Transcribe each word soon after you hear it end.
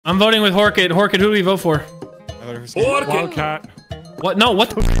I'm voting with Horkit. Horkit, who do we vote for? I voted for WILDCAT. What? No, what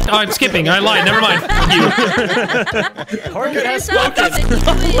the oh, I'm skipping. I lied. Never mind. Fuck you. Horkit has spoken.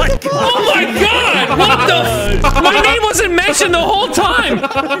 Oh my god! What the f my name wasn't mentioned the whole time!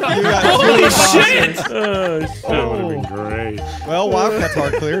 Holy shit! That would have been great. Well, Wildcats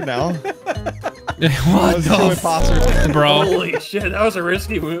are cleared now. What the imposter, bro? Holy shit, that was a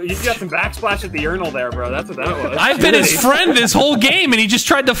risky move. You got some backsplash at the urinal there, bro. That's what that was. I've been his friend this whole game, and he just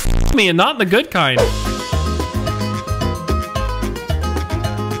tried to f me, and not the good kind.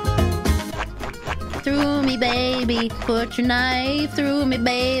 Through me, baby. Put your knife through me,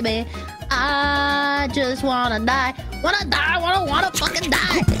 baby. I just wanna die. Wanna die, wanna fucking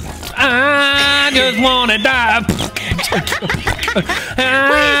die. I just wanna die.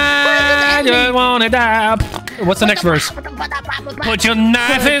 I just wanna die. What's the next verse? Put your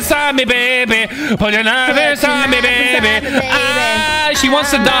knife inside me, baby. Put your knife inside me, baby. Ah, she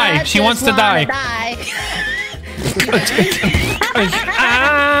wants to die. She wants to die.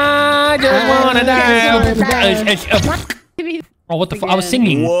 I just wanna die. Oh, what the fuck? I was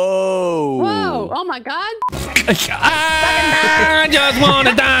singing. Whoa. Whoa. Oh my god. I just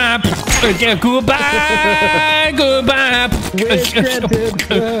wanna die. Goodbye. Goodbye.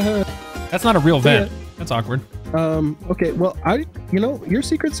 That's not a real vent. That's awkward. Okay, well, your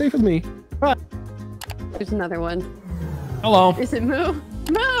secret's safe with me. There's another one. Hello. Is it Moo?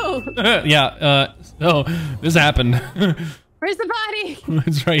 Moo! Yeah, so this happened. Where's the body?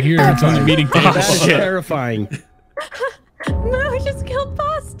 It's right here. It's on the meeting table. That is terrifying. Moo just killed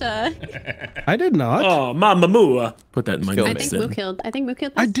Pasta. I did not. Oh, Mama Moo. Put that in my I notes think Moo then. killed. I think Moo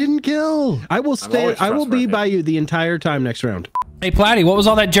killed I Pasta. didn't kill. I will stay. I will be trustworthy. by you the entire time next round. Hey, Platty, what was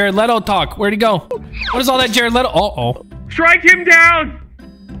all that Jared Leto talk? Where'd he go? What is all that Jared Leto? Uh-oh. Strike him down!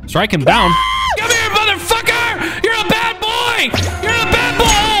 Strike him down? Come here, motherfucker! You're a bad boy! You're a bad boy!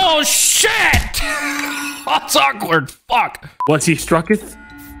 Oh, shit! That's awkward. Fuck. Was he strucketh?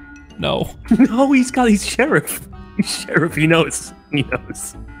 No. No, he's sheriff. He's sheriff, he knows. He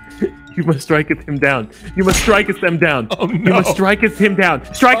knows. You must striketh him down. You must striketh them down. Oh, no. You must striketh him down.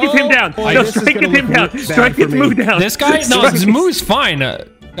 Striketh him down. boy, No, this is striketh gonna him look down. bad Striketh for me. Moo down. This guy? No, Moo's fine.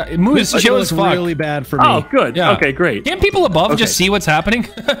 Moo is chill as fuck. Really bad for me. Oh, good. Yeah. Okay, great. Can't people above just see what's happening?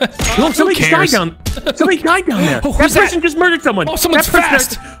 No, somebody just died cares? down. Somebody died down there. Oh, That who's that? person just murdered someone. Oh, someone's That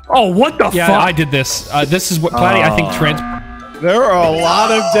person- fast. Oh, what the Yeah, fuck? I did this. This is what Platty, I think, There are a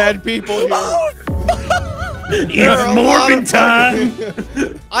lot of dead people here. There are It's a lot Morbin of time.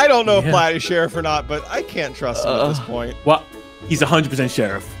 I don't know if Platty's sheriff or not, but I can't trust him at this point. Well, he's 100%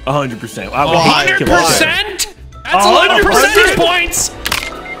 sheriff. 100%. I will Why? kill the sheriff. 100%? That's a lot of 100%. percentage points!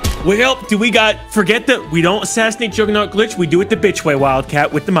 Well, forget that we don't assassinate Juggernaut Glitch, we do it the bitch way,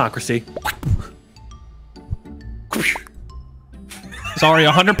 Wildcat, with democracy. Sorry,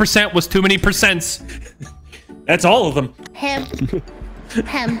 100% was too many percents. That's all of them. Hem.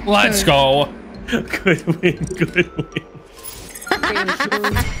 Hem. Let's go. Good win, good win.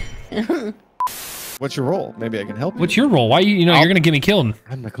 What's your role? Maybe I can help you. What's your role? Why you're gonna get me killed?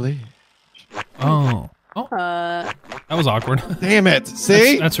 I'm the glitch. Oh. Oh. That was awkward. Damn it.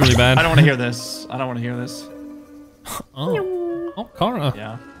 See? That's really bad. I don't want to hear this. I don't want to hear this. Oh. Oh, Kara.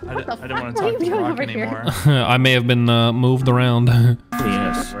 Yeah. I the don't want fuck to are talk you to doing Rock over here? anymore. I may have been moved around.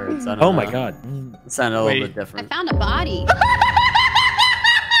 Yes. Words, I don't Oh know. my god. It sounded a little bit I different. found a body.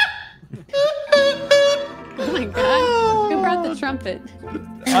 Oh my god. Who brought the trumpet?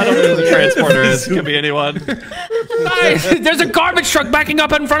 I don't know who the transporter is. Could be anyone. Guys, there's a garbage truck backing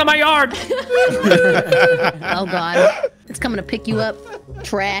up in front of my yard. Oh god. It's coming to pick you up.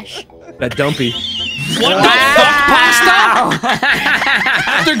 Trash. That dumpy. What the fuck, Pasta?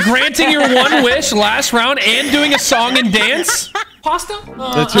 After granting your one wish last round and doing a song and dance? Pasta?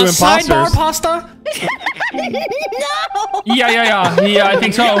 The two a sidebar, imposters. Pasta? No! Yeah, I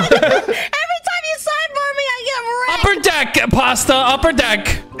think so. Every time you sidebar me, I get wrecked. Upper deck, Pasta, upper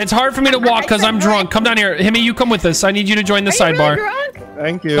deck. It's hard for me to walk because I'm drunk. Come down here. Himmy, you come with us. I need you to join the Are you sidebar. really drunk?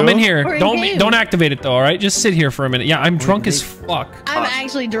 Thank you. Come in here. Or in Don't game. don't activate it though, all right? Just sit here for a minute. Yeah, I'm drunk as fuck. I'm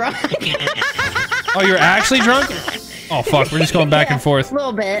actually drunk. Oh, you're actually drunk? Oh fuck, we're just going back and forth. A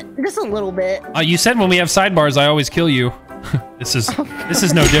little bit. Just a little bit. You said when we have sidebars, I always kill you. This is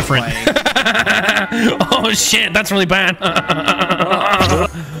no different. Oh shit, that's really bad. Oh,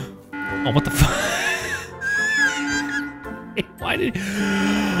 what the fuck? Why did?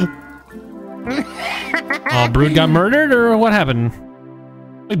 Oh, Brood got murdered, or what happened?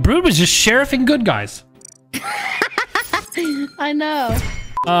 Wait, Brood was just sheriffing good guys. I know.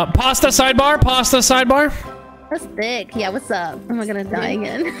 Pasta sidebar. Pasta sidebar. That's thick. Yeah, what's up? Am I gonna die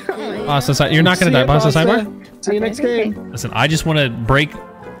again? Oh my God. Pasta side. You're not gonna die. Pasta sidebar. See you next game. Listen, I just want to break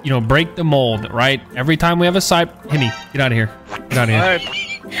you know, break the mold, right? Every time we have a side, Himmy, get out of here. Get out of here.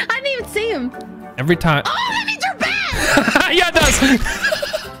 I didn't even see him. Every time. Oh, that means you're bad. Yeah, it does.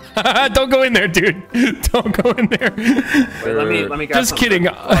 Don't go in there, dude. Don't go in there. Wait, let me grab Just kidding.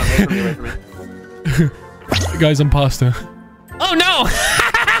 Wait for me. The guy's impasta. Oh no!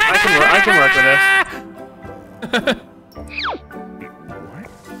 I can work with this.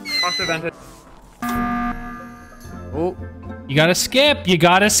 Pasta vented. Oh. You gotta skip. You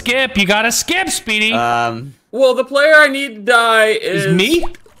gotta skip. You gotta skip, Speedy. Well, the player I need to die is me?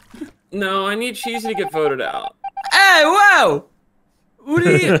 No, I need Cheesy to get voted out. Hey, whoa! What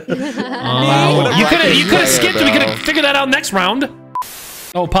are you? You could have skipped. We could have figured that out next round.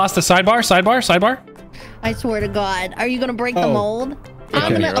 Oh, pasta sidebar, sidebar, sidebar. I swear to God, are you gonna break the mold?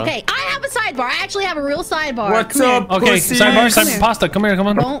 Okay, I have a sidebar. I actually have a real sidebar. What's up? Okay, pussy? sidebar, pasta. Come here, come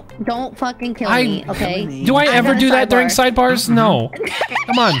on. Don't fucking kill me, okay? Do I ever do that during sidebars? No.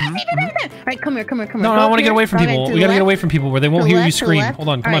 Come on. All right, come here. No, I want to get away from people. We gotta get away from people where they won't hear you scream. Hold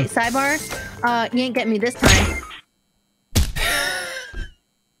on, come on. All right, sidebar. You ain't getting me this time.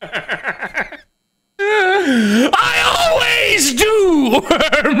 I always do.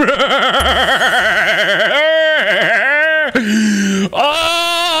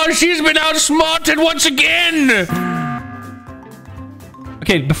 Oh, she's been outsmarted once again.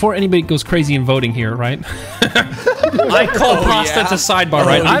 Okay, before anybody goes crazy in voting here, right? I call pasta to sidebar,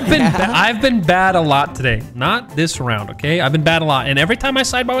 right? I've been bad a lot today. Not this round, okay? I've been bad a lot, and every time I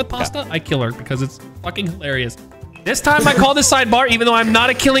sidebar with pasta, I kill her because it's fucking hilarious. This time I call this sidebar, even though I'm not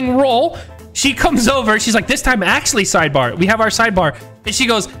a killing role. She comes over, she's like, this time actually sidebar. We have our sidebar. And she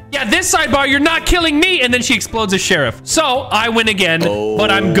goes, yeah, this sidebar, you're not killing me. And then she explodes as sheriff. So I win again,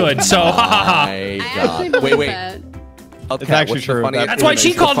 but I'm good. So ha ha ha. Wait. It's actually true. That's why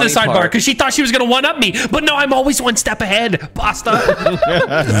she called it a sidebar, because she thought she was going to one-up me. But no, I'm always one step ahead. Pasta.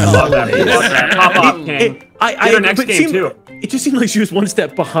 Pop off, King. I next game too. It just seemed like she was one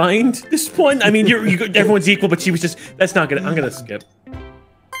step behind this one. I mean, everyone's equal, but she was just. That's not gonna. I'm gonna skip.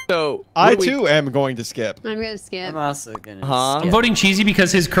 So I too am going to skip. I'm gonna skip. I'm also gonna skip. I'm voting Cheesy because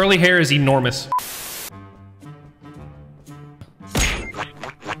his curly hair is enormous.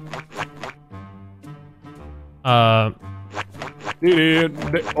 Oh,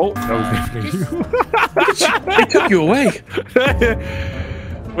 that was definitely you. They took you away.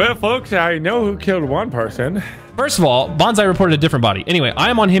 Well, folks, I know who killed one person. First of all, Bonsai reported a different body. Anyway, I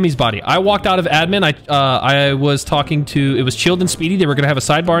am on Himmy's body. I walked out of admin. I was talking to, it was Chilled and Speedy. They were going to have a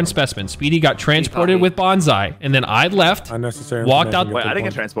sidebar and specimen. Speedy got transported with Bonsai, and then I left, walked out. Wait, I didn't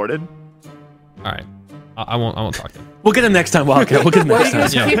get transported. All right. I won't talk to him. We'll get him next time, Wildcat. We'll get him next time.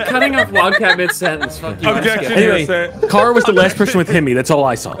 You keep cutting off Wildcat mid-sentence. Fuck you. Objection. Anyway, Car was the last person with Himmy. That's all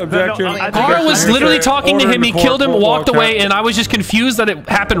I saw. Objection. Car was literally talking to him. He killed him, walked away, and I was just confused that it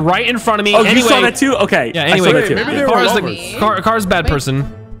happened right in front of me. Oh, anyway, you saw that too? Okay. Yeah, anyway, maybe Car's a bad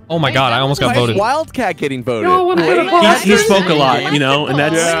person. Oh my god, I almost got voted. Wildcat getting voted. He spoke a lot, you know, and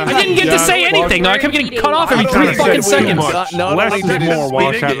that's. I didn't get to say anything, though. I kept getting cut off every 3 fucking seconds. Less is more,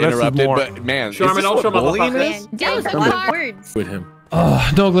 Wildcat. Less is more. But man, Sherman, Ultra motherfucker. With him. Oh,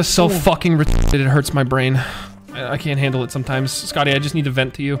 Douglas, so fucking retarded. It hurts my brain. I can't handle it sometimes. Scotty, I just need to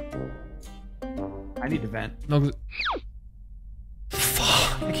vent to you. I need to vent. Douglas.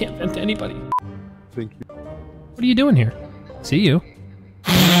 Fuck, I can't vent to anybody. Thank you. What are you doing here? See you.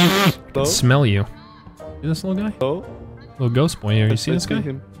 I can smell you. See this little guy? Oh. Little ghost boy here. You see this guy?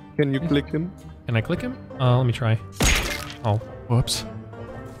 Him. Can you click him? Can I click him? Let me try. Oh, whoops.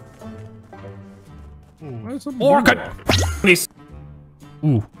 Orchid!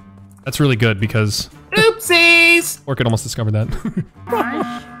 Ooh, that's really good because... Oopsies! Orchid almost discovered that.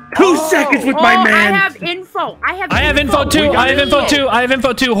 2 seconds with my man. I have info. I have info too. I have info too. I have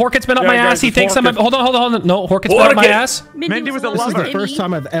info too. Horkit's been up my ass. He thinks I'm. Hold on. No, Horkit's been up my ass. Mindy was a This is lover. the first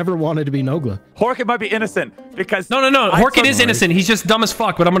time I've ever wanted to be Nogla. Horkit might be innocent because No. Horkit is innocent. He's just dumb as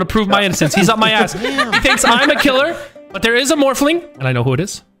fuck. But I'm gonna prove my innocence. He's up my ass. He thinks I'm a killer, but there is a morphling, and I know who it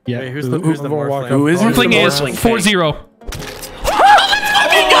is. Yeah. Wait, who's the morphling? Who is it? Morphling is 4-0.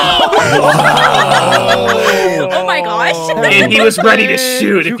 Oh my gosh. And he was ready to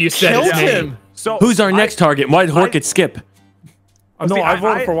shoot if you said his name. So Who's our next target? Why did Horkit skip? No, I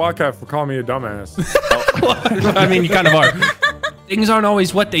voted for Wildcat for calling me a dumbass. I mean, you kind of are. Things aren't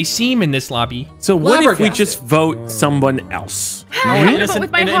always what they seem in this lobby. So what if we just vote someone else? I'm gonna vote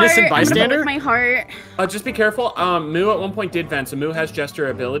with my heart. innocent I'm gonna vote bystander? with my heart. Just be careful. Moo at one point did vent, so Moo has Jester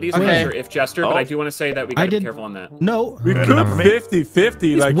abilities. I'm not sure if Jester, but I do want to say that we gotta be careful on that. No. We could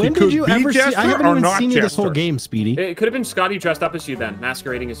 50-50. Like, When did you ever see? I haven't even seen you this whole game, Speedy. It could have been Scotty dressed up as you then,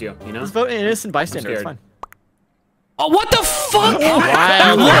 masquerading as you, you know? Let's vote an innocent bystander. It's scared. fine. Oh, what the fuck?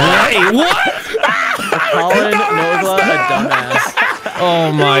 Wow. Why? What? Colin Nogla, a dumbass.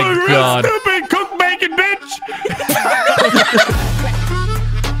 Oh my god. Stupid cook bacon bitch.